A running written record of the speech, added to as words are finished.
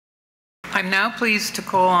I'm now pleased to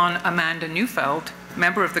call on Amanda Neufeld,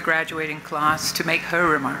 member of the graduating class, to make her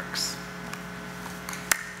remarks.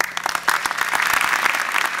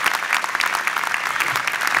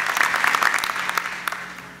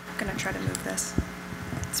 I'm going to try to move this.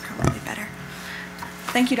 It's probably better.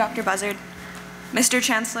 Thank you, Dr. Buzzard. Mr.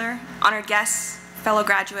 Chancellor, honored guests, fellow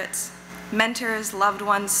graduates, mentors, loved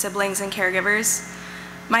ones, siblings, and caregivers,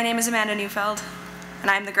 my name is Amanda Neufeld, and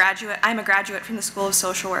I'm a graduate from the School of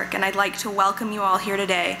Social Work, and I'd like to welcome you all here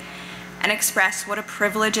today and express what a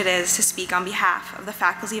privilege it is to speak on behalf of the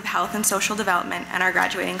Faculty of Health and Social Development and our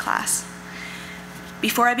graduating class.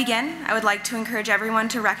 Before I begin, I would like to encourage everyone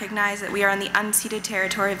to recognize that we are on the unceded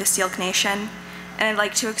territory of the Syilx Nation, and I'd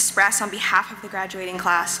like to express on behalf of the graduating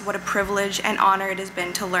class what a privilege and honor it has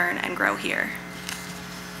been to learn and grow here.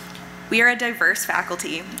 We are a diverse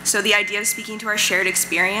faculty, so the idea of speaking to our shared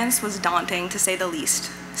experience was daunting, to say the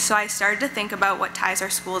least. So I started to think about what ties our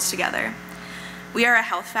schools together. We are a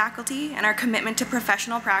health faculty, and our commitment to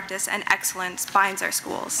professional practice and excellence binds our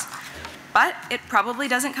schools. But it probably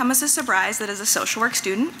doesn't come as a surprise that as a social work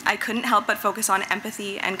student, I couldn't help but focus on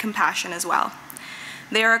empathy and compassion as well.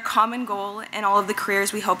 They are a common goal in all of the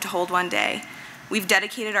careers we hope to hold one day. We've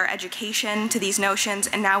dedicated our education to these notions,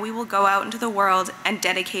 and now we will go out into the world and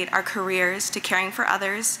dedicate our careers to caring for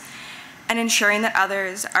others and ensuring that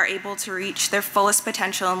others are able to reach their fullest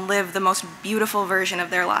potential and live the most beautiful version of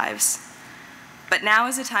their lives. But now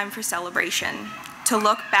is a time for celebration, to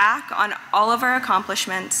look back on all of our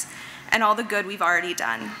accomplishments and all the good we've already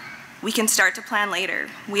done. We can start to plan later.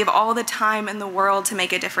 We have all the time in the world to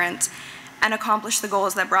make a difference and accomplish the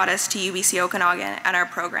goals that brought us to UBC Okanagan and our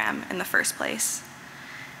program in the first place.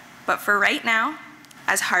 But for right now,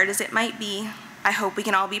 as hard as it might be, I hope we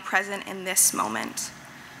can all be present in this moment.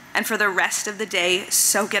 And for the rest of the day,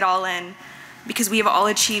 soak it all in, because we have all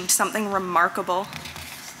achieved something remarkable.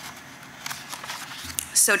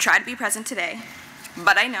 So try to be present today.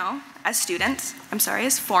 But I know, as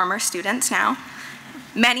former students now,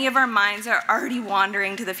 many of our minds are already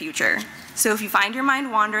wandering to the future. So if you find your mind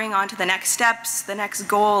wandering on to the next steps, the next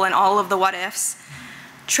goal, and all of the what ifs,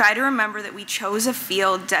 try to remember that we chose a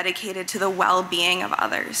field dedicated to the well-being of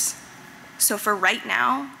others. So for right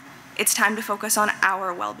now, it's time to focus on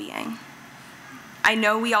our well-being. I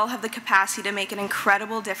know we all have the capacity to make an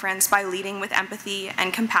incredible difference by leading with empathy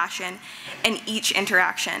and compassion in each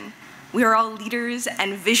interaction. We are all leaders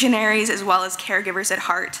and visionaries as well as caregivers at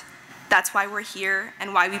heart. That's why we're here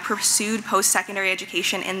and why we pursued post-secondary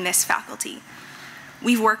education in this faculty.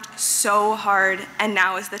 We've worked so hard, and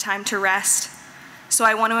now is the time to rest. So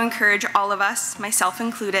I want to encourage all of us, myself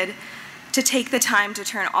included, to take the time to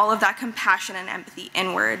turn all of that compassion and empathy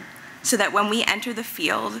inward so that when we enter the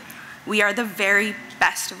field, we are the very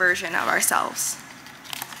best version of ourselves.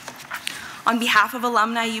 On behalf of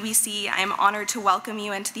Alumni UBC, I am honored to welcome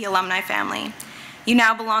you into the alumni family. You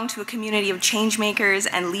now belong to a community of change makers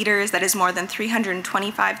and leaders that is more than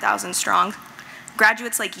 325,000 strong.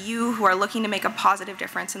 Graduates like you who are looking to make a positive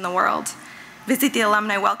difference in the world. Visit the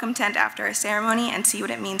alumni welcome tent after our ceremony and see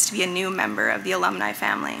what it means to be a new member of the alumni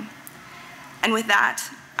family. And with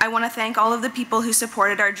that, I want to thank all of the people who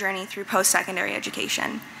supported our journey through post-secondary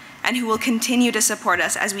education and who will continue to support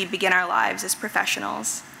us as we begin our lives as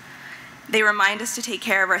professionals. They remind us to take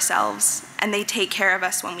care of ourselves, and they take care of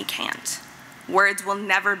us when we can't. Words will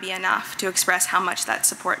never be enough to express how much that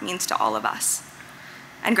support means to all of us.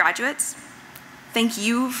 And graduates, thank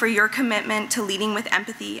you for your commitment to leading with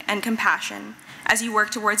empathy and compassion as you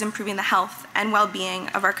work towards improving the health and well-being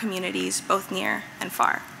of our communities, both near and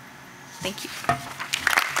far. Thank you.